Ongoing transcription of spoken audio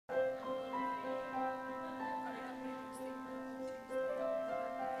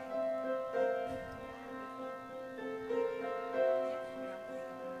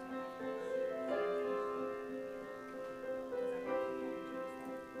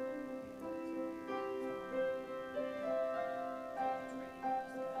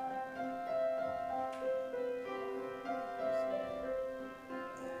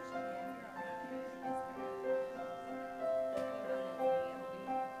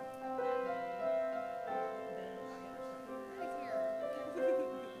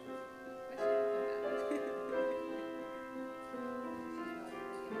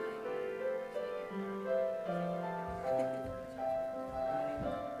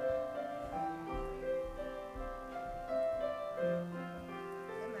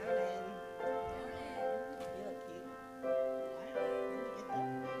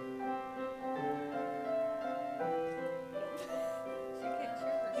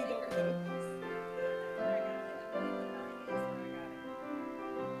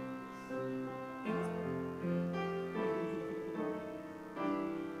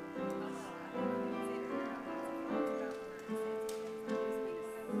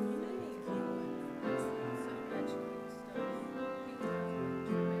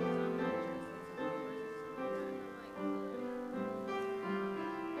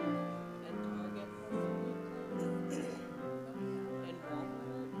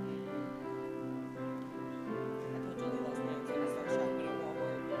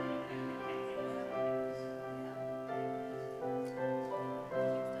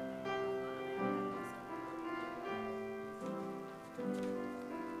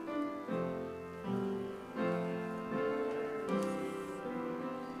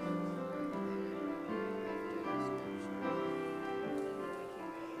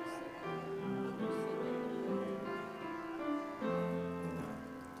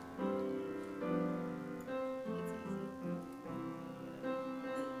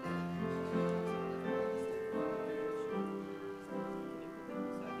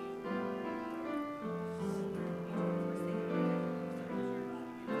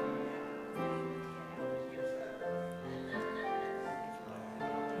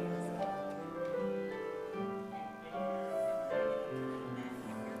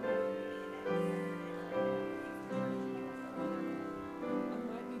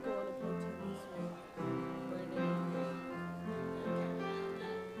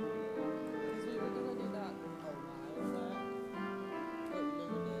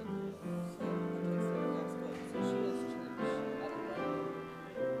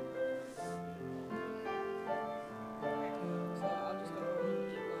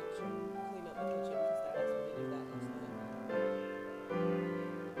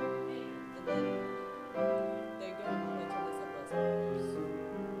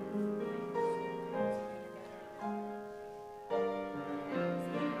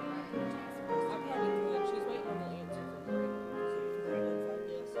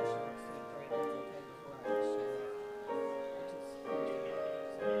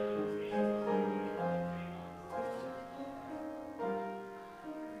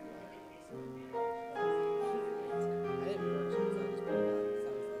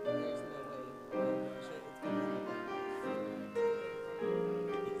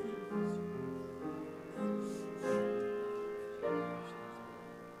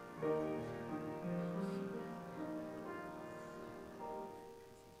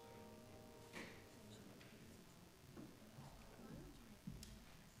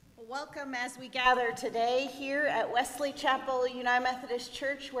Welcome as we gather today here at Wesley Chapel, United Methodist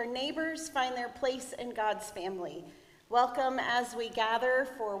Church, where neighbors find their place in God's family. Welcome as we gather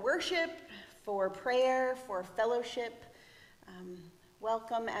for worship, for prayer, for fellowship.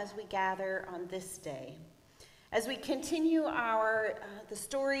 Welcome as we gather on this day. As we continue our The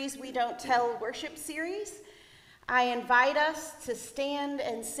Stories We Don't Tell worship series, I invite us to stand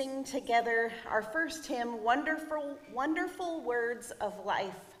and sing together our first hymn, Wonderful, Wonderful Words of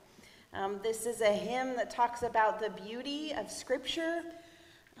Life. This is a hymn that talks about the beauty of Scripture,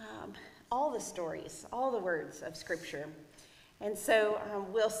 all the stories, all the words of Scripture. And so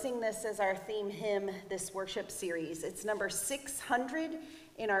we'll sing this as our theme hymn this worship series. It's number 600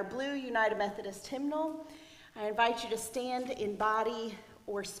 in our blue United Methodist hymnal. I invite you to stand in body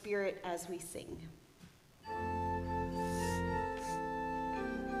or spirit as we sing.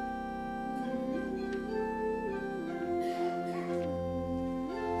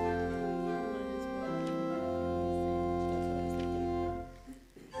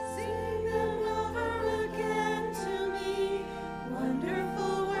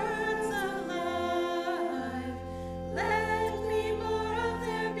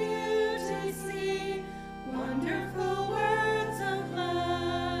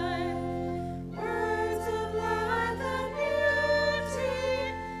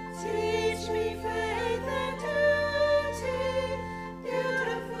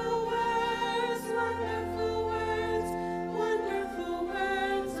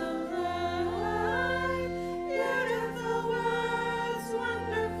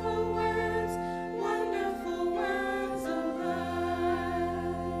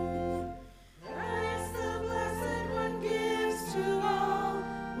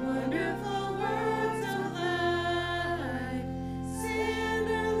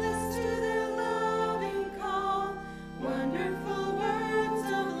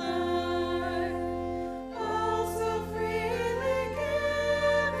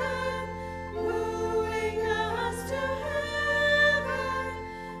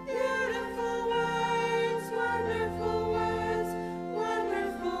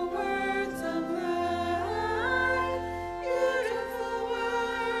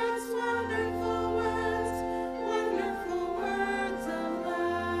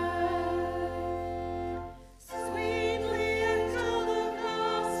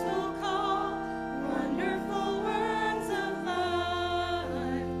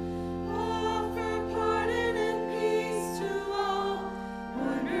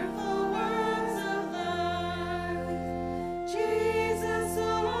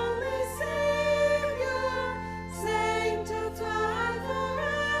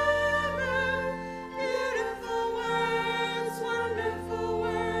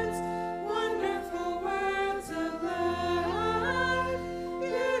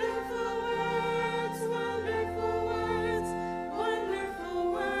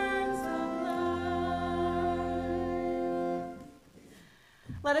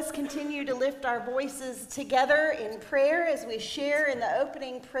 Let us continue to lift our voices together in prayer as we share in the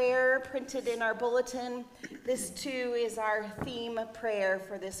opening prayer printed in our bulletin. This too is our theme prayer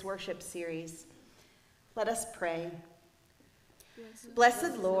for this worship series. Let us pray.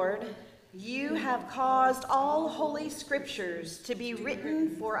 Blessed Lord, you have caused all holy scriptures to be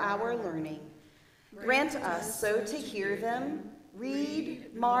written for our learning. Grant us so to hear them,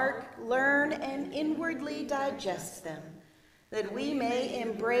 read, mark, learn, and inwardly digest them, that we may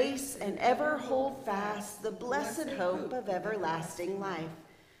embrace and ever hold fast the blessed hope of everlasting life,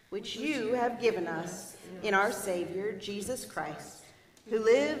 which you have given us in our Savior, Jesus Christ, who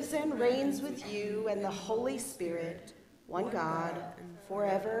lives and reigns with you and the Holy Spirit, one God,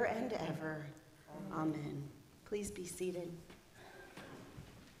 forever and ever. Amen. Please be seated.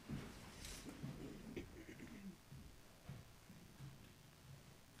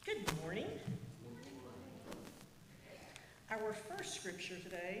 Good morning. Our first scripture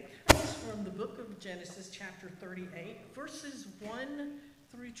today comes from the book of Genesis, chapter 38, verses 1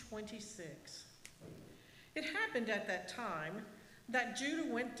 through 26. It happened at that time that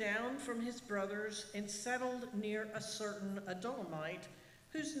Judah went down from his brothers and settled near a certain Adullamite,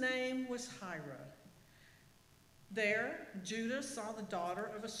 whose name was Hira. There Judah saw the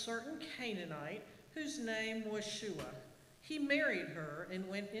daughter of a certain Canaanite, whose name was Shua. He married her and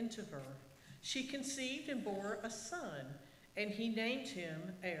went into her. She conceived and bore a son, and he named him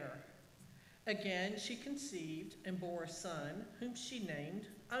Er. Again she conceived and bore a son, whom she named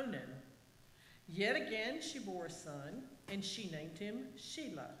Onan. Yet again she bore a son, and she named him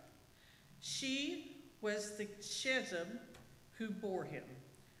Shelah. She was the Shezib who bore him.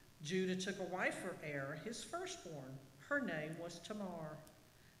 Judah took a wife for Er, his firstborn. Her name was Tamar.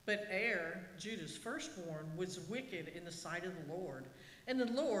 But Judah's firstborn, was wicked in the sight of the Lord, and the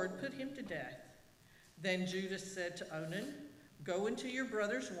Lord put him to death. Then Judah said to Onan, "Go into your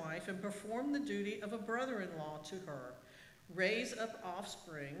brother's wife and perform the duty of a brother-in-law to her. Raise up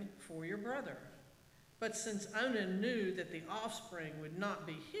offspring for your brother." But since Onan knew that the offspring would not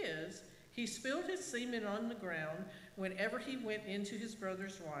be his, he spilled his semen on the ground whenever he went into his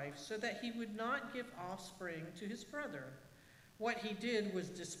brother's wife, so that he would not give offspring to his brother. What he did was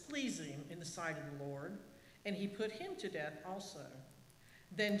displeasing in the sight of the Lord, and he put him to death also.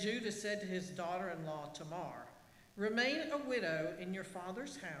 Then Judah said to his daughter-in-law Tamar, "Remain a widow in your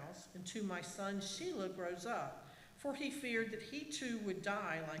father's house until my son Shelah grows up," for he feared that he too would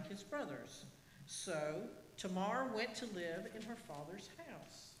die like his brothers. So Tamar went to live in her father's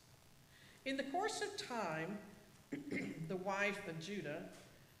house. In the course of time, the wife of Judah,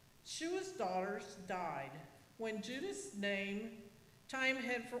 Shua's daughters, died. When Judah's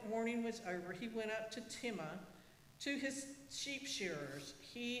time for mourning was over, he went up to Timnah to his sheep shearers,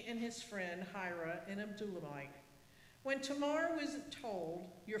 he and his friend Hira an Adullamite. When Tamar was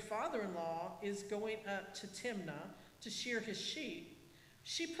told, "Your father-in-law is going up to Timnah to shear his sheep,"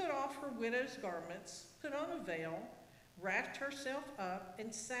 she put off her widow's garments, put on a veil, wrapped herself up,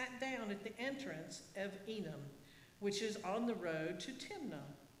 and sat down at the entrance of Etam, which is on the road to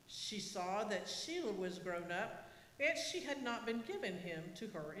Timnah. She saw that Shelah was grown up, yet she had not been given him to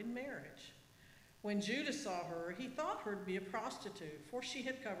her in marriage. When Judah saw her, he thought her to be a prostitute, for she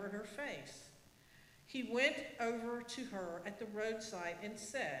had covered her face. He went over to her at the roadside and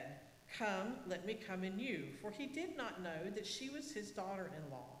said, "Come, let me come in you," for he did not know that she was his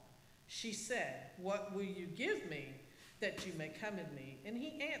daughter-in-law. She said, "What will you give me that you may come in me?" And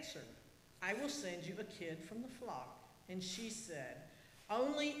he answered, "I will send you a kid from the flock." And she said,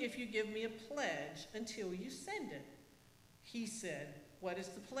 "Only if you give me a pledge until you send it." He said, "What is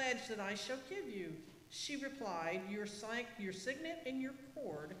the pledge that I shall give you?" She replied, your signet and your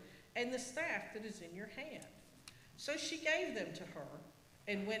cord, and the staff that is in your hand." So she gave them to her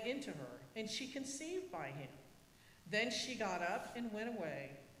and went into her, and she conceived by him. Then she got up and went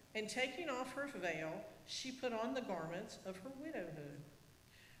away, and taking off her veil, she put on the garments of her widowhood.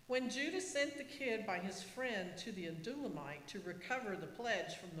 When Judah sent the kid by his friend to the Adullamite to recover the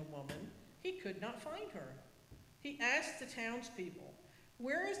pledge from the woman, he could not find her. He asked the townspeople,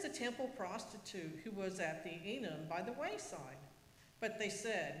 "Where is the temple prostitute who was at the Etam by the wayside?" But they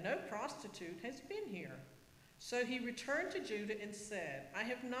said, "No prostitute has been here." So he returned to Judah and said, "I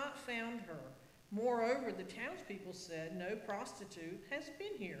have not found her." Moreover, the townspeople said, "No prostitute has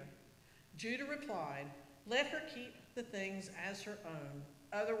been here." Judah replied, "Let her keep the things as her own.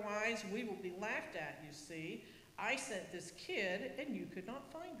 Otherwise, we will be laughed at, you see. I sent this kid, and you could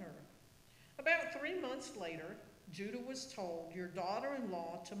not find her." About 3 months later, Judah was told, "Your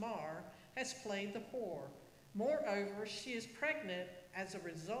daughter-in-law Tamar has played the whore. Moreover, she is pregnant as a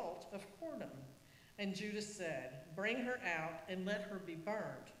result of whoredom." And Judah said, "Bring her out and let her be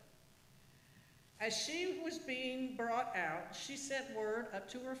burned." As she was being brought out, she sent word up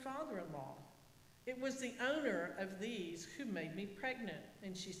to her father-in-law, "It was the owner of these who made me pregnant."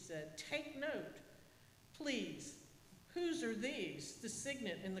 And she said, "Take note, please, whose are these, the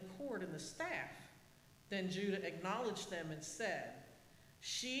signet and the cord and the staff?" Then Judah acknowledged them and said,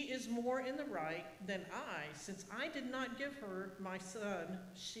 "She is more in the right than I, since I did not give her my son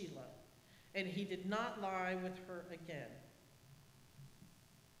Shelah." And he did not lie with her again.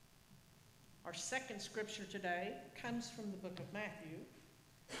 Our second scripture today comes from the book of Matthew,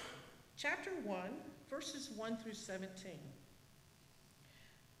 chapter 1, verses 1 through 17.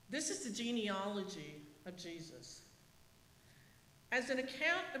 This is the genealogy of Jesus. As an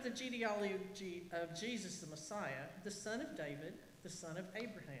account of the genealogy of Jesus the Messiah, the son of David, the son of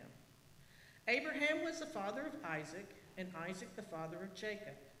Abraham. Abraham was the father of Isaac, and Isaac the father of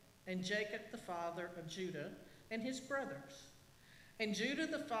Jacob, and Jacob the father of Judah and his brothers, and Judah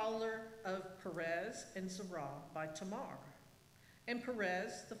the father of Perez and Zerah by Tamar, and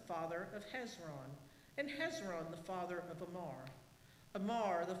Perez the father of Hezron, and Hezron the father of Amar,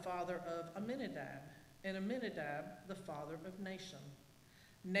 Amar the father of Amminadab, and Amminadab the father of Nahshon,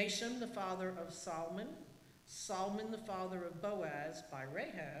 Nahshon the father of Salmon, Salmon the father of Boaz by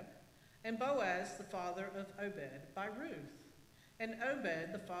Rahab, and Boaz the father of Obed by Ruth, and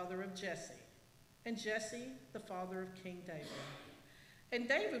Obed the father of Jesse, and Jesse the father of King David. And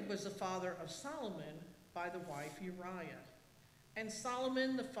David was the father of Solomon by the wife Uriah, and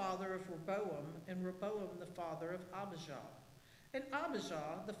Solomon the father of Rehoboam, and Rehoboam the father of Abijah, and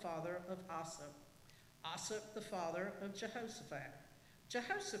Abijah the father of Asaph, Asaph the father of Jehoshaphat,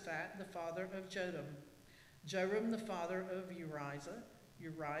 Jehoshaphat the father of Joram, Joram the father of Uriah,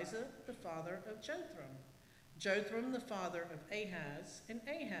 Uriah the father of Jotham, Jotham the father of Ahaz, and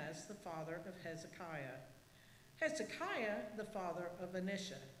Ahaz the father of Hezekiah, Hezekiah the father of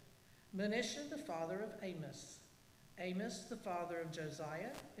Manasseh, Manasseh the father of Amos, Amos the father of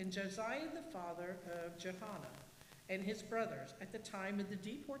Josiah, and Josiah the father of Johanan and his brothers at the time of the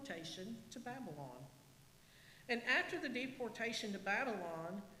deportation to Babylon. And after the deportation to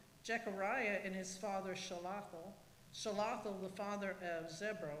Babylon, Zechariah and his father Shalathel, Shalathel the father of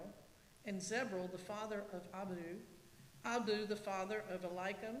Zebril, and Zebril the father of Abu, Abu the father of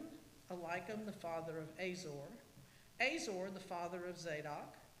Eliakim, Eliakim the father of Azor, Azor the father of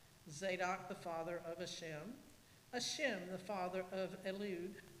Zadok, Zadok the father of Hashem, Hashem the father of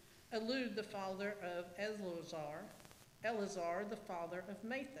Elud, Elud the father of Eleazar, Eleazar the father of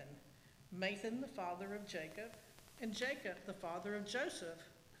Mathan, Mathan the father of Jacob, and Jacob the father of Joseph,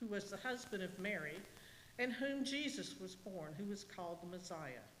 who was the husband of Mary, in whom Jesus was born, who was called the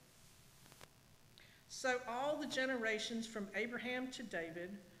Messiah. So all the generations from Abraham to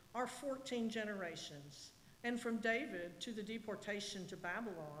David are 14 generations, and from David to the deportation to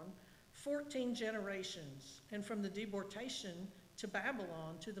Babylon, 14 generations, and from the deportation to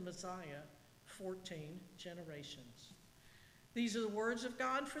Babylon to the Messiah, 14 generations. These are the words of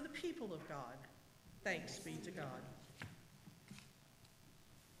God for the people of God. Thanks be to God.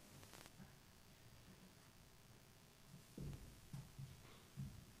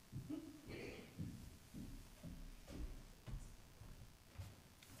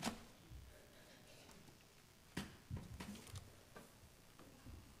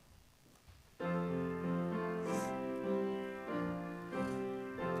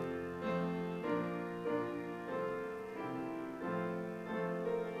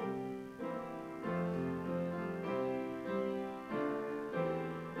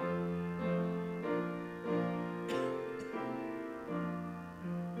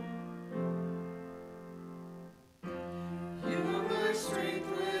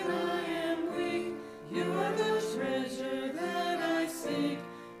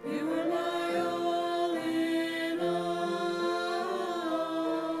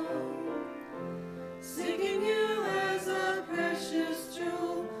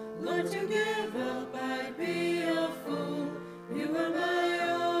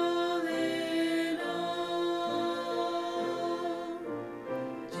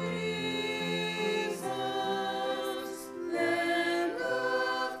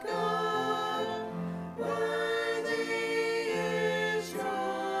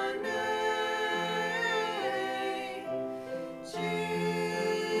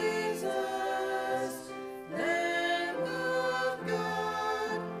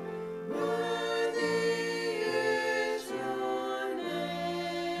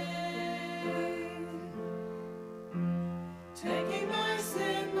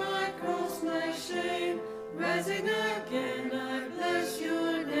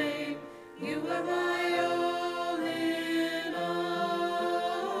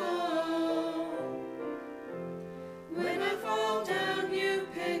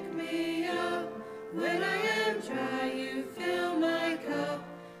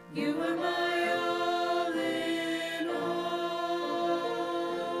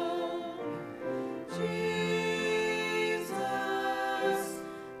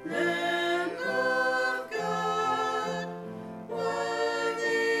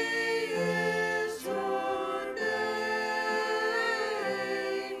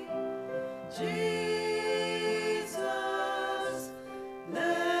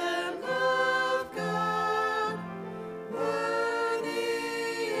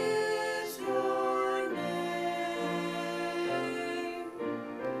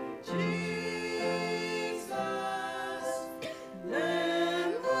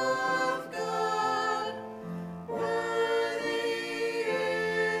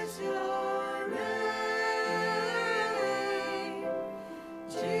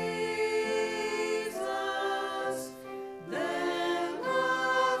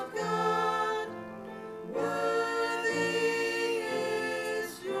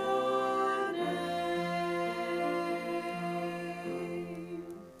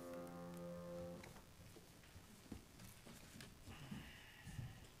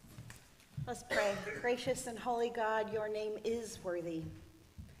 Let's pray. Gracious and holy God, your name is worthy.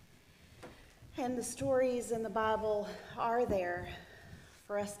 And the stories in the Bible are there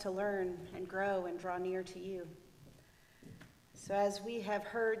for us to learn and grow and draw near to you. So as we have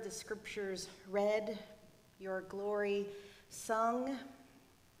heard the scriptures read, your glory sung,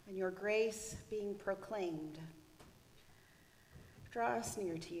 and your grace being proclaimed, draw us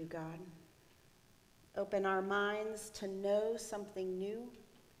near to you, God. Open our minds to know something new,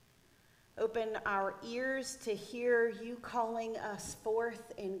 Open our ears to hear you calling us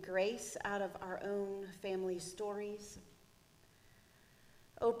forth in grace out of our own family stories.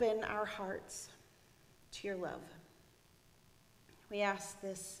 Open our hearts to your love. We ask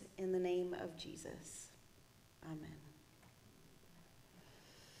this in the name of Jesus. Amen.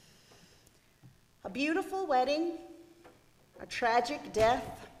 A beautiful wedding, a tragic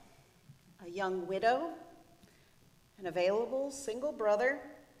death, a young widow, an available single brother,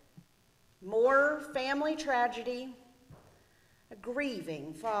 more family tragedy, a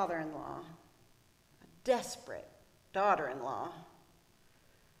grieving father-in-law, a desperate daughter-in-law,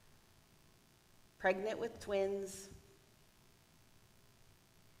 pregnant with twins,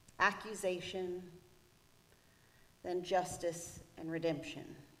 accusation, then justice and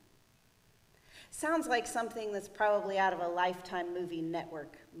redemption. Sounds like something that's probably out of a Lifetime Movie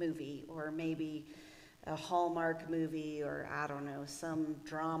Network movie, or maybe a Hallmark movie, or I don't know, some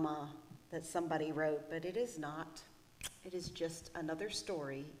drama that somebody wrote, but it is not. It is just another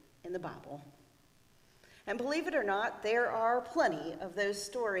story in the Bible. And believe it or not, there are plenty of those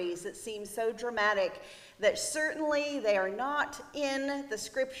stories that seem so dramatic that certainly they are not in the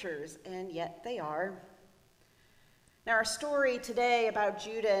scriptures, and yet they are. Now, our story today about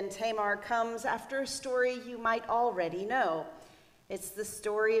Judah and Tamar comes after a story you might already know. It's the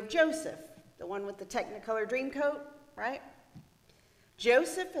story of Joseph, the one with the Technicolor Dreamcoat, right?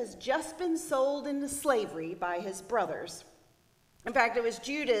 Joseph has just been sold into slavery by his brothers. In fact, it was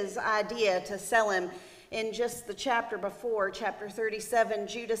Judah's idea to sell him. In just the chapter before, chapter 37,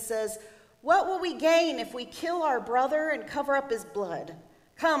 Judah says, "What will we gain if we kill our brother and cover up his blood?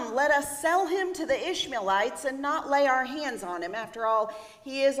 Come, let us sell him to the Ishmaelites and not lay our hands on him. After all,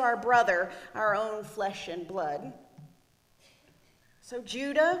 he is our brother, our own flesh and blood." So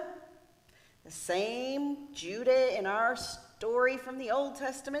Judah, the same Judah in our story from the Old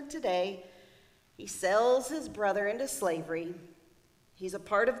Testament today, he sells his brother into slavery. He's a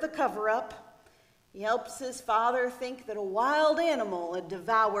part of the cover-up. He helps his father think that a wild animal had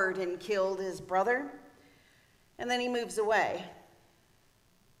devoured and killed his brother, and then he moves away.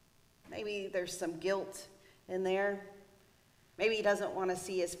 Maybe there's some guilt in there. Maybe he doesn't want to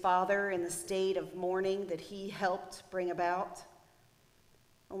see his father in the state of mourning that he helped bring about.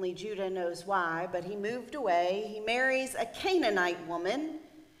 Only Judah knows why, but he moved away. He marries a Canaanite woman.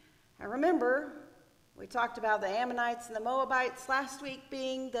 And remember, we talked about the Ammonites and the Moabites last week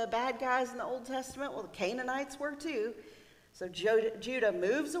being the bad guys in the Old Testament. Well, the Canaanites were too. So Judah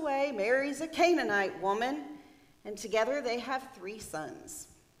moves away, marries a Canaanite woman, and together they have 3 sons,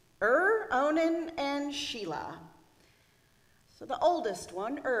 Onan, and Shelah. So the oldest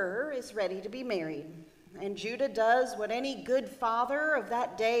one, is ready to be married. And Judah does what any good father of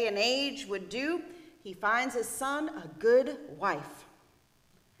that day and age would do. He finds his son a good wife.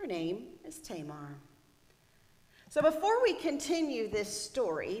 Her name is Tamar. So before we continue this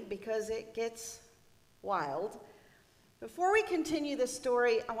story, because it gets wild, before we continue this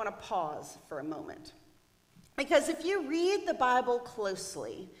story, I want to pause for a moment. Because if you read the Bible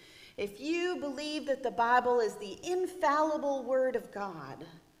closely, if you believe that the Bible is the infallible Word of God,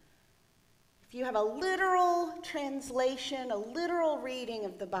 if you have a literal translation, a literal reading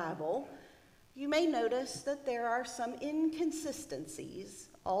of the Bible, you may notice that there are some inconsistencies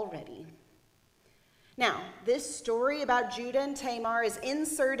already. Now, this story about Judah and Tamar is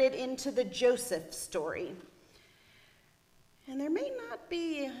inserted into the Joseph story. And there may not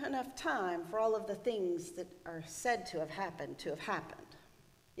be enough time for all of the things that are said to have happened.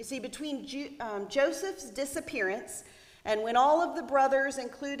 You see, between Joseph's disappearance and when all of the brothers,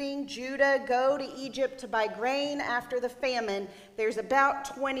 including Judah, go to Egypt to buy grain after the famine, there's about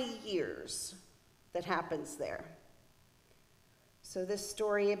 20 years that happens there. So this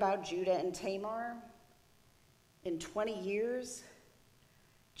story about Judah and Tamar, in 20 years,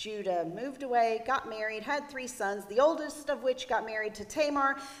 Judah moved away, got married, had 3 sons, the oldest of which got married to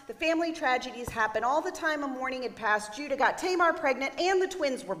Tamar. The family tragedies happened. All the time a mourning had passed, Judah got Tamar pregnant, and the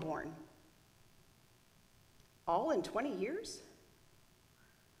twins were born. All in 20 years?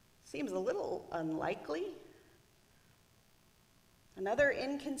 Seems a little unlikely. Another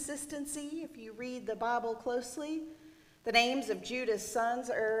inconsistency, if you read the Bible closely, the names of Judah's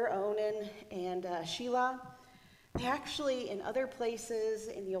sons, Onan, and Shelah, they actually, in other places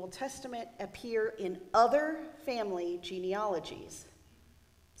in the Old Testament, appear in other family genealogies,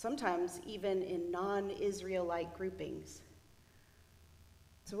 sometimes even in non-Israelite groupings.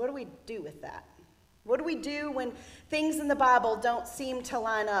 So what do we do with that? What do we do when things in the Bible don't seem to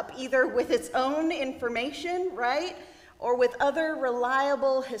line up, either with its own information, right, or with other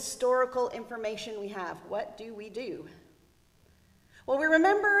reliable historical information we have? What do we do? Well, we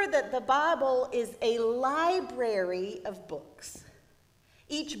remember that the Bible is a library of books.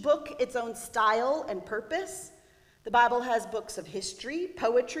 Each book its own style and purpose. The Bible has books of history,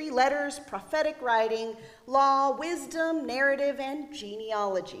 poetry, letters, prophetic writing, law, wisdom, narrative, and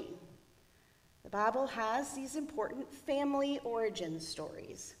genealogy. The Bible has these important family origin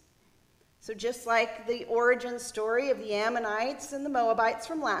stories. So just like the origin story of the Ammonites and the Moabites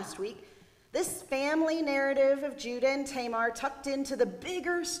from last week, this family narrative of Judah and Tamar tucked into the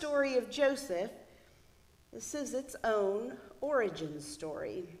bigger story of Joseph, this is its own origin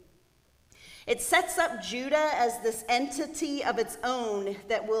story. It sets up Judah as this entity of its own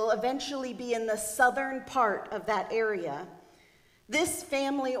that will eventually be in the southern part of that area. This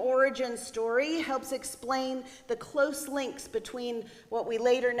family origin story helps explain the close links between what we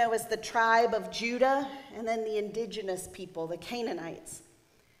later know as the tribe of Judah and then the indigenous people, the Canaanites.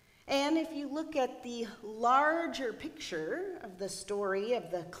 And if you look at the larger picture of the story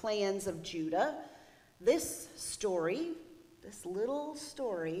of the clans of Judah, this story, this little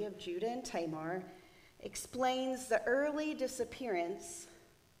story of Judah and Tamar, explains the early disappearance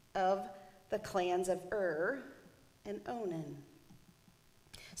of the clans of and Onan.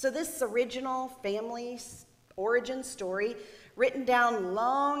 So this original family origin story, written down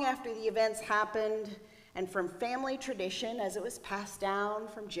long after the events happened and from family tradition as it was passed down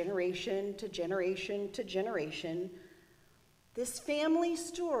from generation to generation to generation, this family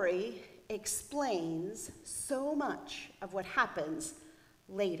story explains so much of what happens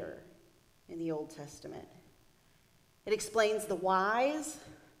later in the Old Testament. It explains the whys,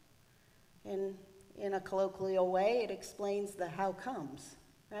 and in a colloquial way, it explains the how comes.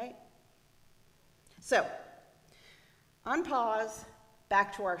 Right? So, on pause,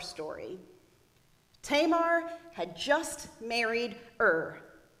 back to our story. Tamar had just married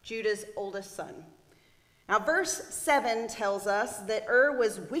Judah's oldest son. Now, verse 7 tells us that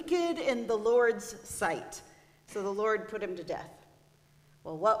was wicked in the Lord's sight, so the Lord put him to death.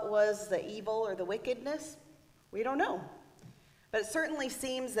 Well, what was the evil or the wickedness? We don't know. But it certainly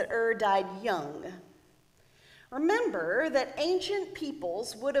seems that died young. Remember that ancient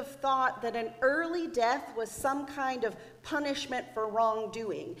peoples would have thought that an early death was some kind of punishment for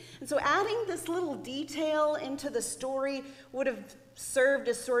wrongdoing. And so adding this little detail into the story would have served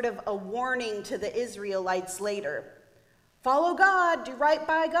as sort of a warning to the Israelites later. Follow God, do right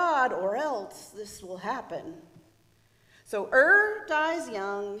by God, or else this will happen. So dies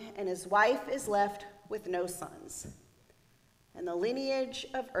young, and his wife is left with no sons. And the lineage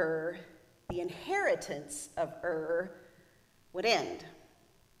of the inheritance of would end.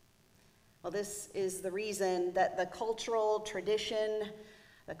 Well, this is the reason that the cultural tradition,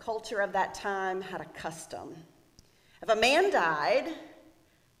 the culture of that time had a custom. If a man died, and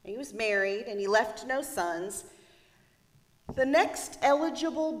he was married, and he left no sons, the next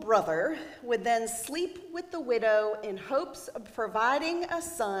eligible brother would then sleep with the widow in hopes of providing a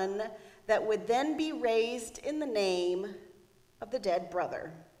son that would then be raised in the name of the dead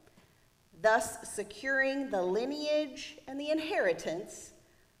brother, thus securing the lineage and the inheritance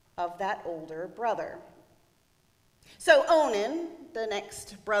of that older brother. So Onan, the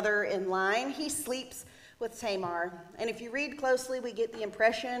next brother in line, he sleeps with Tamar. And if you read closely, we get the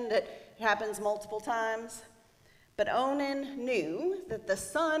impression that it happens multiple times. But Onan knew that the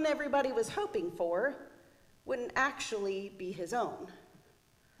son everybody was hoping for wouldn't actually be his own.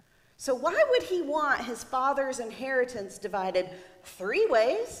 So why would he want his father's inheritance divided 3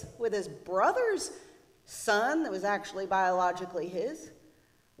 ways with his brother's son that was actually biologically his,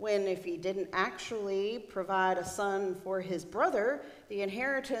 when if he didn't actually provide a son for his brother, the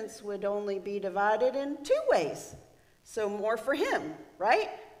inheritance would only be divided in 2 ways. So more for him, right?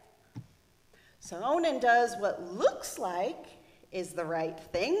 So Onan does what looks like is the right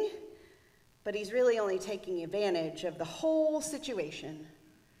thing, but he's really only taking advantage of the whole situation,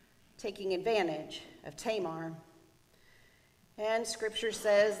 taking advantage of Tamar. And scripture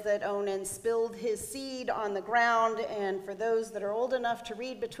says that Onan spilled his seed on the ground, and for those that are old enough to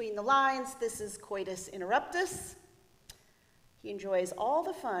read between the lines, this is coitus interruptus. He enjoys all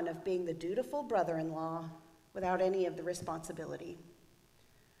the fun of being the dutiful brother-in-law without any of the responsibility.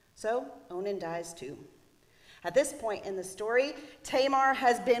 So Onan dies too. At this point in the story, Tamar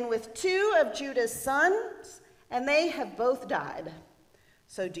has been with 2 of Judah's sons, and they have both died.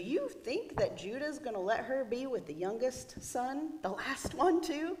 So do you think that Judah's going to let her be with the youngest son, the last one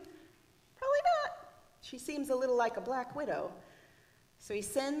too? Probably not. She seems a little like a black widow. So he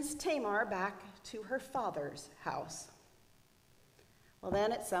sends Tamar back to her father's house. Well,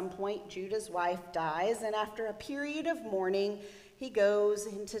 then at some point, Judah's wife dies, and after a period of mourning, he goes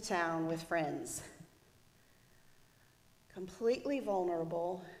into town with friends. Completely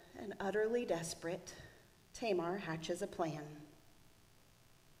vulnerable and utterly desperate, Tamar hatches a plan.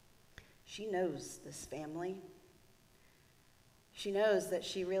 She knows this family. She knows that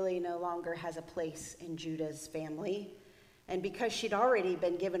she really no longer has a place in Judah's family. And because she'd already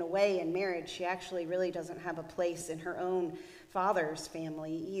been given away in marriage, she actually really doesn't have a place in her own father's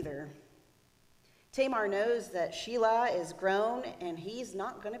family either. Tamar knows that Shelah is grown and he's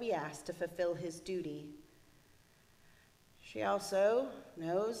not going to be asked to fulfill his duty. She also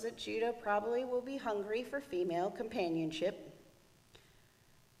knows that Judah probably will be hungry for female companionship.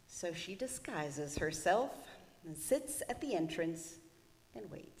 So she disguises herself and sits at the entrance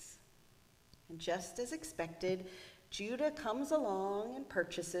and waits. And just as expected, Judah comes along and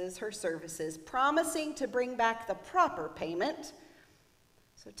purchases her services, promising to bring back the proper payment.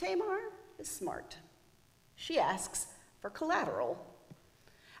 So Tamar is smart. She asks for collateral.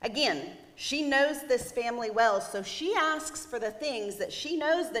 Again, she knows this family well, so she asks for the things that she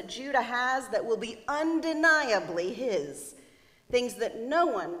knows that Judah has that will be undeniably his, things that no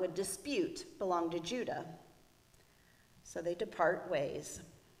one would dispute belong to Judah. So they depart ways.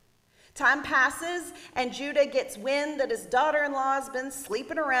 Time passes, and Judah gets wind that his daughter-in-law has been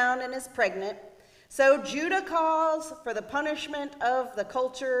sleeping around and is pregnant. So Judah calls for the punishment of the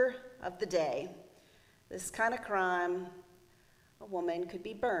culture of the day. This kind of crime, a woman could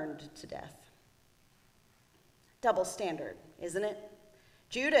be burned to death. Double standard, isn't it?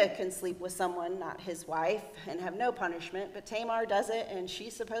 Judah can sleep with someone, not his wife, and have no punishment, but Tamar does it, and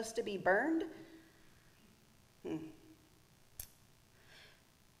she's supposed to be burned?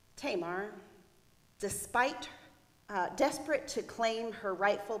 Tamar, despite desperate to claim her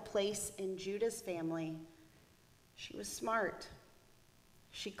rightful place in Judah's family, she was smart.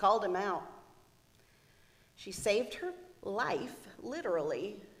 She called him out. She saved her life,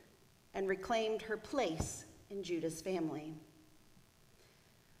 literally, and reclaimed her place in Judah's family.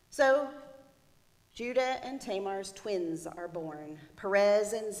 So, Judah and Tamar's twins are born,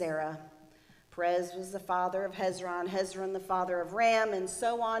 Perez and Zerah. Perez was the father of Hezron, Hezron the father of Ram, and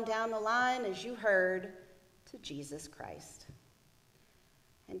so on down the line, as you heard, to Jesus Christ.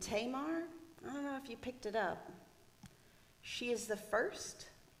 And Tamar, I don't know if you picked it up, she is the first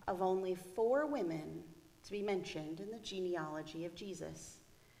of only 4 women to be mentioned in the genealogy of Jesus.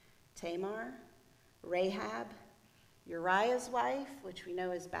 Tamar, Rahab, Uriah's wife, which we know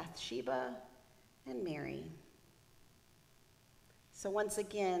as Bathsheba, and Mary. So once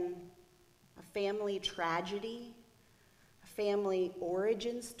again, a family tragedy, a family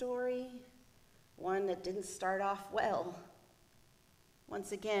origin story, one that didn't start off well,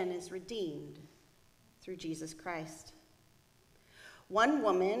 once again is redeemed through Jesus Christ. One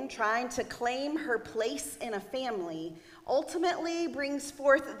woman trying to claim her place in a family ultimately brings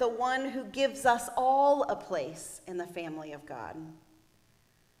forth the one who gives us all a place in the family of God.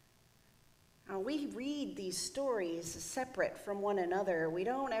 Now, we read these stories separate from one another. We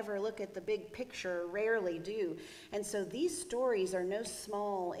don't ever look at the big picture, rarely do. And so these stories are no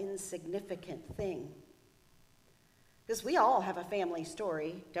small, insignificant thing. Because we all have a family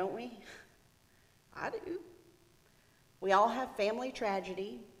story, don't we? I do. We all have family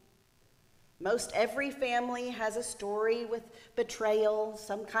tragedy. Most every family has a story with betrayal,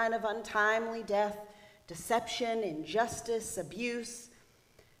 some kind of untimely death, deception, injustice, abuse.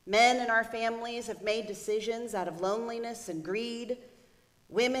 Men in our families have made decisions out of loneliness and greed.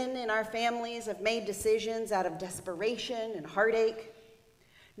 Women in our families have made decisions out of desperation and heartache.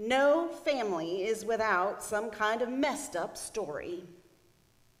 No family is without some kind of messed up story.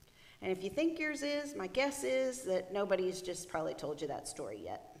 And if you think yours is, my guess is that nobody's just probably told you that story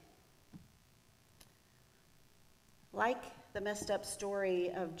yet. Like the messed up story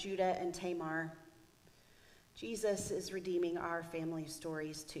of Judah and Tamar, Jesus is redeeming our family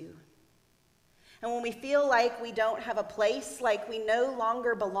stories too. And when we feel like we don't have a place, like we no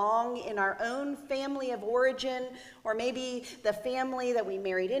longer belong in our own family of origin, or maybe the family that we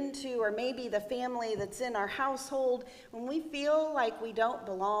married into, or maybe the family that's in our household, when we feel like we don't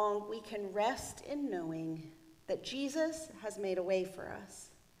belong, we can rest in knowing that Jesus has made a way for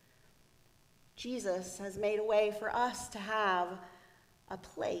us. Jesus has made a way for us to have a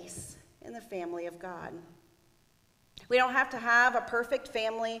place in the family of God. We don't have to have a perfect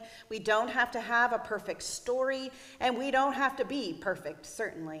family. We don't have to have a perfect story. And we don't have to be perfect,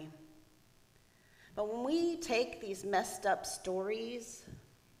 certainly. But when we take these messed up stories,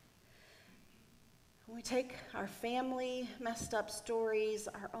 when we take our family messed up stories,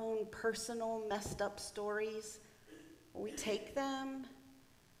 our own personal messed up stories, when we take them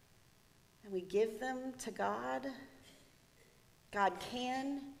and we give them to God, God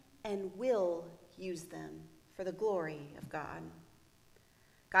can and will use them for for the glory of God.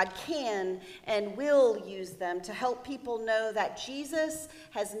 God can and will use them to help people know that Jesus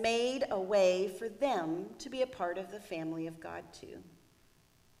has made a way for them to be a part of the family of God too.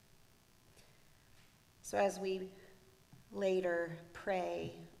 So as we later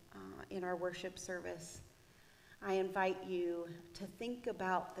pray in our worship service, I invite you to think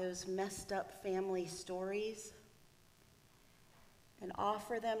about those messed up family stories and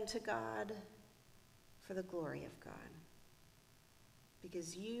offer them to God for the glory of God.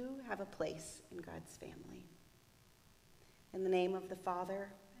 Because you have a place in God's family. In the name of the Father,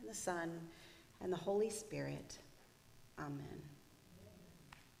 and the Son, and the Holy Spirit, amen.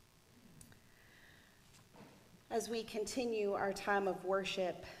 As we continue our time of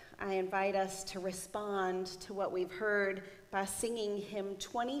worship, I invite us to respond to what we've heard by singing hymn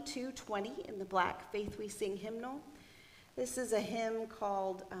 2220 in the Black Faith We Sing hymnal. This is a hymn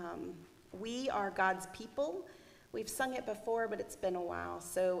called We Are God's People. We've sung it before, but it's been a while.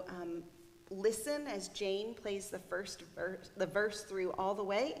 So listen as Jane plays the verse through all the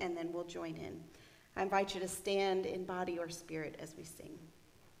way, and then we'll join in. I invite you to stand in body or spirit as we sing.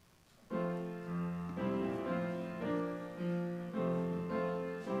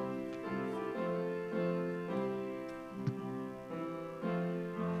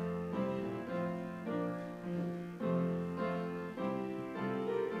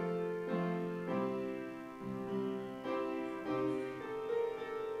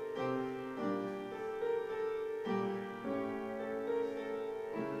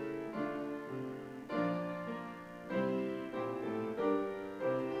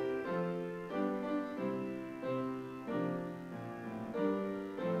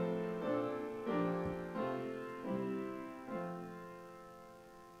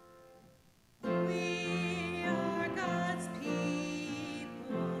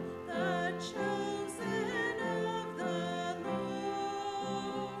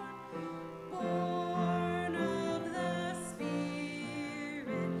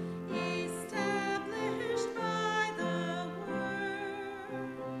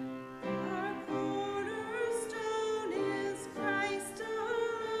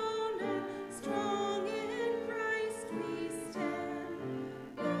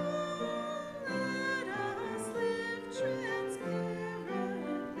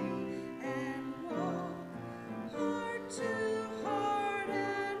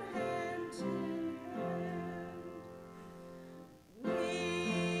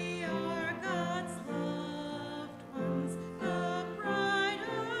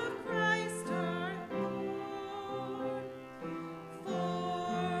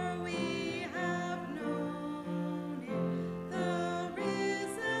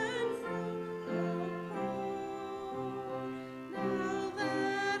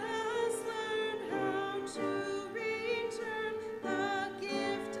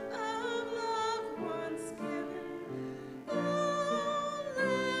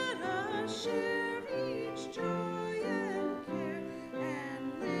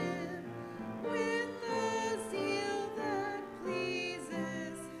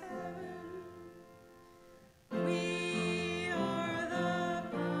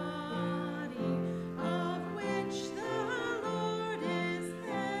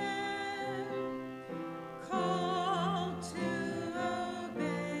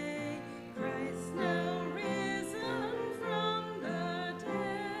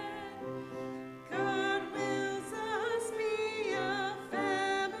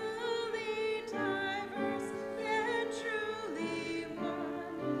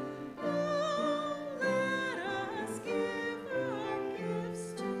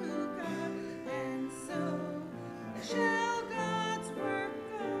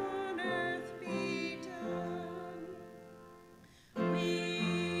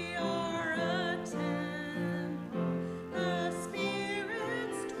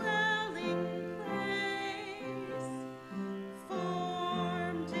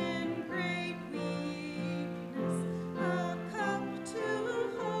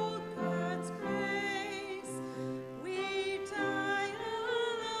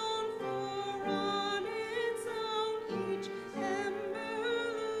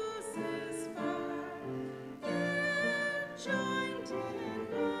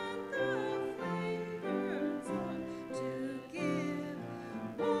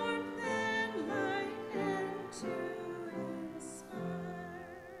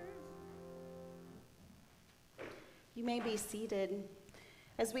 You may be seated.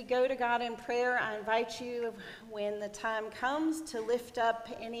 As we go to God in prayer, I invite you, when the time comes, to lift up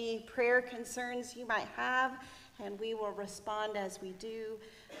any prayer concerns you might have and we will respond as we do.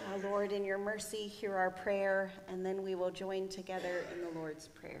 Lord, in your mercy, hear our prayer, and then we will join together in the Lord's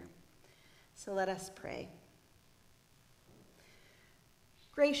Prayer. So let us pray.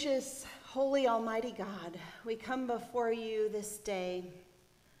 Gracious, holy, almighty God, we come before you this day,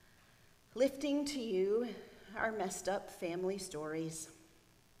 lifting to you our messed up family stories.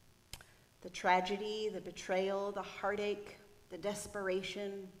 The tragedy, the betrayal, the heartache, the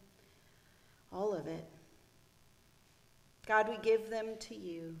desperation, all of it. God, we give them to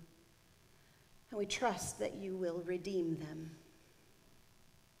you, and we trust that you will redeem them.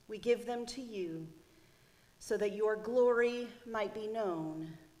 We give them to you so that your glory might be known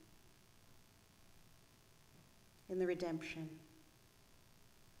in the redemption.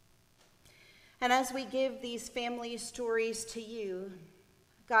 And as we give these family stories to you,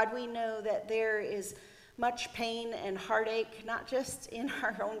 God, we know that there is much pain and heartache, not just in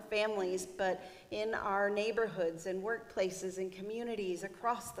our own families, but in our neighborhoods and workplaces and communities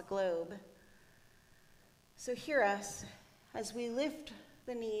across the globe. So hear us as we lift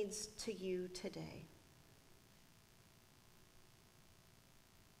the needs to you today.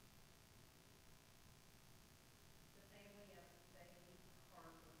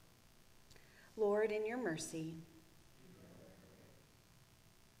 Lord, in your mercy.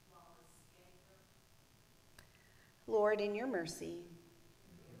 Lord, in your mercy.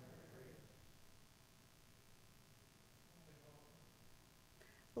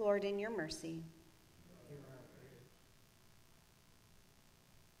 Lord, in your mercy.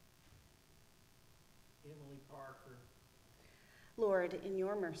 Emily Parker. Lord, in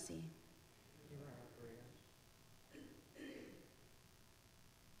your mercy.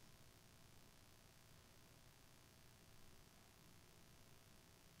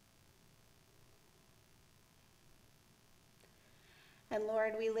 And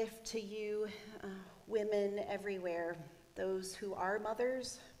Lord, we lift to you women everywhere, those who are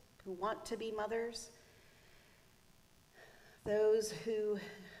mothers, who want to be mothers, those who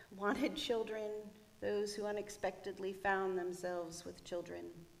wanted children, those who unexpectedly found themselves with children,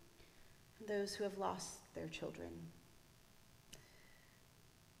 and those who have lost their children.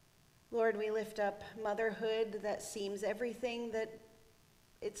 Lord, we lift up motherhood that seems everything that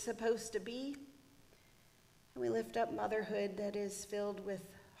it's supposed to be. And we lift up motherhood that is filled with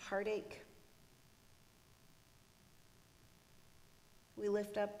heartache. We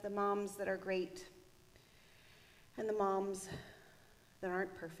lift up the moms that are great and the moms that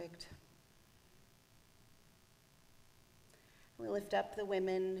aren't perfect. We lift up the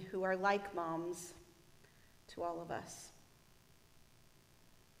women who are like moms to all of us.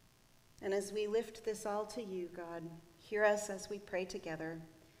 And as we lift this all to you, God, hear us as we pray together.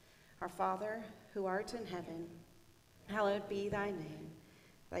 Our Father, who art in heaven, hallowed be thy name.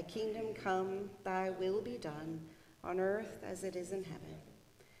 Thy kingdom come, thy will be done, on earth as it is in heaven.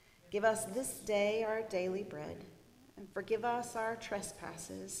 Give us this day our daily bread, and forgive us our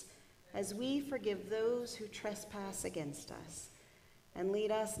trespasses, as we forgive those who trespass against us. And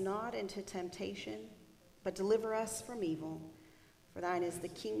lead us not into temptation, but deliver us from evil. For thine is the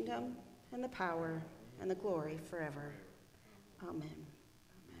kingdom, and the power, and the glory forever. Amen.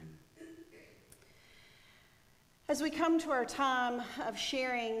 As we come to our time of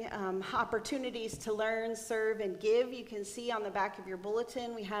sharing opportunities to learn, serve, and give, you can see on the back of your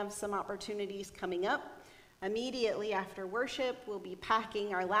bulletin we have some opportunities coming up. Immediately after worship, we'll be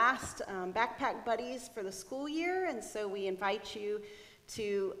packing our last backpack buddies for the school year, and so we invite you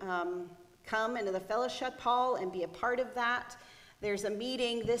to come into the fellowship hall and be a part of that. There's a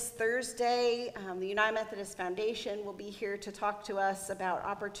meeting this Thursday. The United Methodist Foundation will be here to talk to us about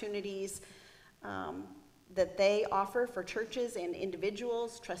opportunities that they offer for churches and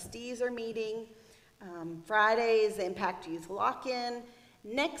individuals. Trustees are meeting. Friday is the Impact Youth Lock-In.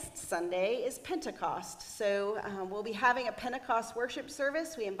 Next Sunday is Pentecost. So we'll be having a Pentecost worship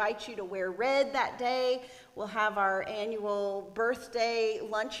service. We invite you to wear red that day. We'll have our annual birthday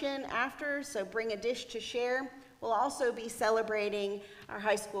luncheon after, so bring a dish to share. We'll also be celebrating our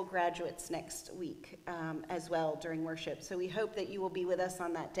high school graduates next week as well during worship. So we hope that you will be with us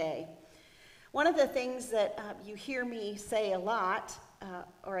on that day. One of the things that you hear me say a lot,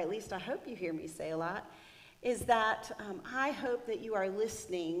 or at least I hope you hear me say a lot, is that I hope that you are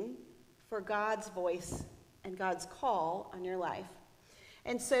listening for God's voice and God's call on your life.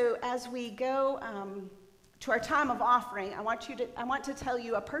 And so as we go to our time of offering, I want to tell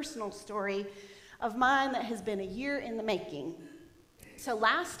you a personal story of mine that has been a year in the making. So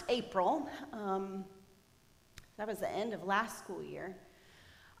last April, that was the end of last school year,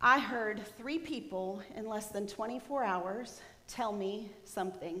 I heard 3 people in less than 24 hours tell me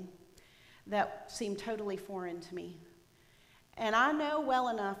something that seemed totally foreign to me. And I know well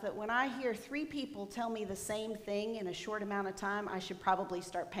enough that when I hear 3 people tell me the same thing in a short amount of time, I should probably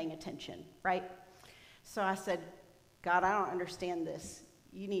start paying attention, right? So I said, God, I don't understand this.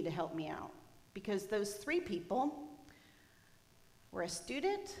 You need to help me out. Because those 3 people were a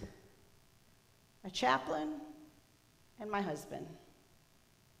student, a chaplain, and my husband.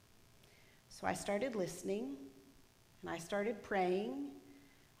 So I started listening, and I started praying,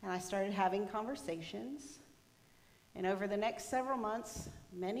 and I started having conversations. And over the next several months,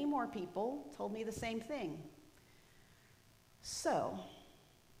 many more people told me the same thing. So,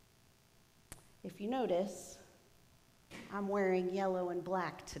 if you notice, I'm wearing yellow and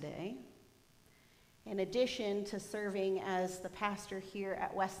black today. In addition to serving as the pastor here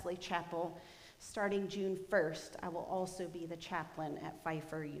at Wesley Chapel, starting June 1st, I will also be the chaplain at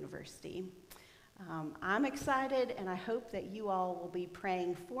Pfeiffer University. I'm excited, and I hope that you all will be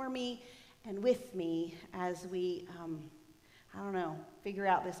praying for me and with me as we, figure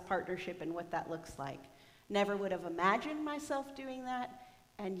out this partnership and what that looks like. Never would have imagined myself doing that,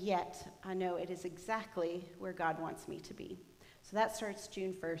 and yet I know it is exactly where God wants me to be. So that starts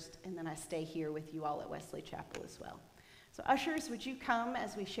June 1st, and then I stay here with you all at Wesley Chapel as well. So ushers, would you come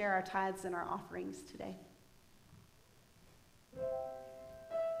as we share our tithes and our offerings today?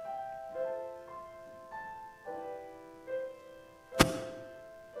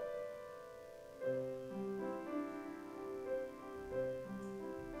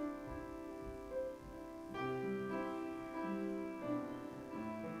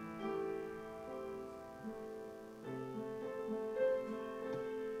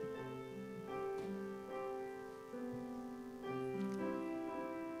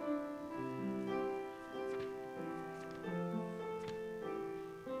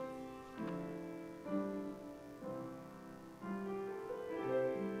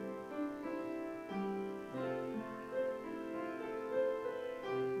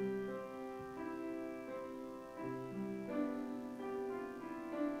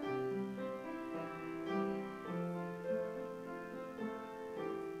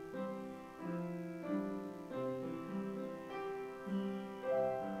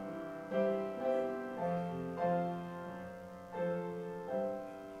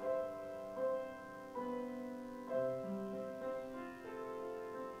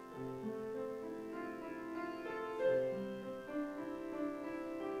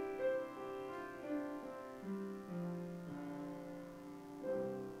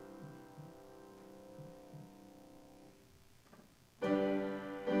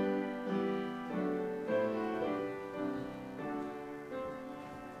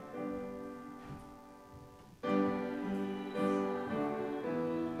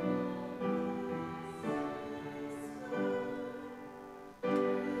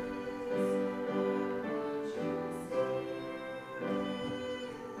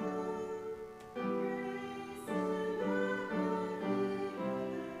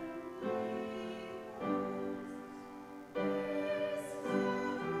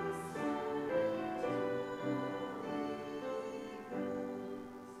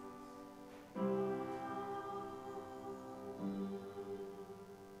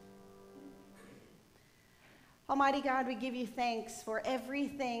 Almighty God, we give you thanks for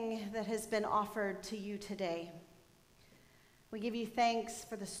everything that has been offered to you today. We give you thanks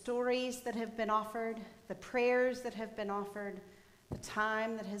for the stories that have been offered, the prayers that have been offered, the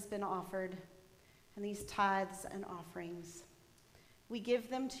time that has been offered, and these tithes and offerings. We give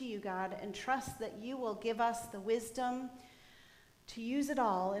them to you, God, and trust that you will give us the wisdom to use it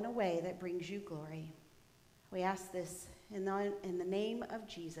all in a way that brings you glory. We ask this in the name of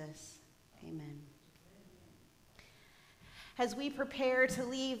Jesus. Amen. As we prepare to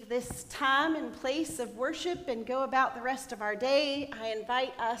leave this time and place of worship and go about the rest of our day, I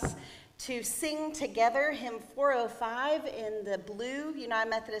invite us to sing together hymn 405 in the blue United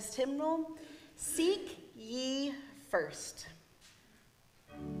Methodist hymnal, Seek Ye First.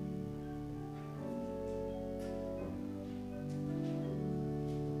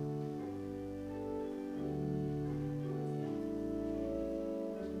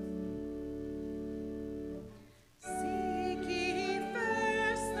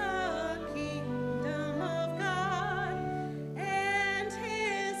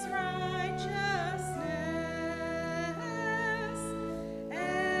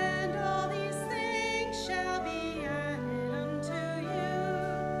 And all these things shall be added unto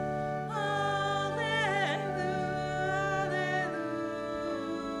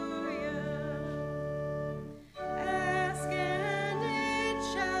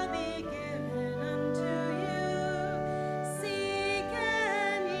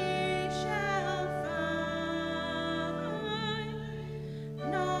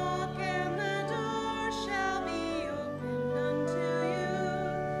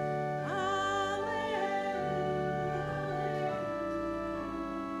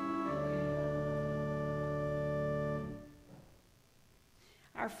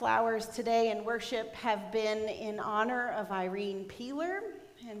Our flowers today in worship have been in honor of Irene Peeler.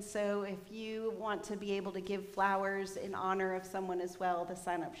 And so if you want to be able to give flowers in honor of someone as well, the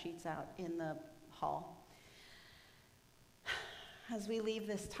sign-up sheet's out in the hall. As we leave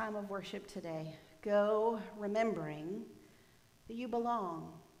this time of worship today, go remembering that you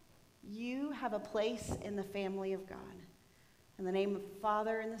belong. You have a place in the family of God. In the name of the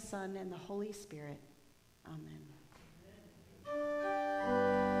Father, and the Son, and the Holy Spirit. Amen.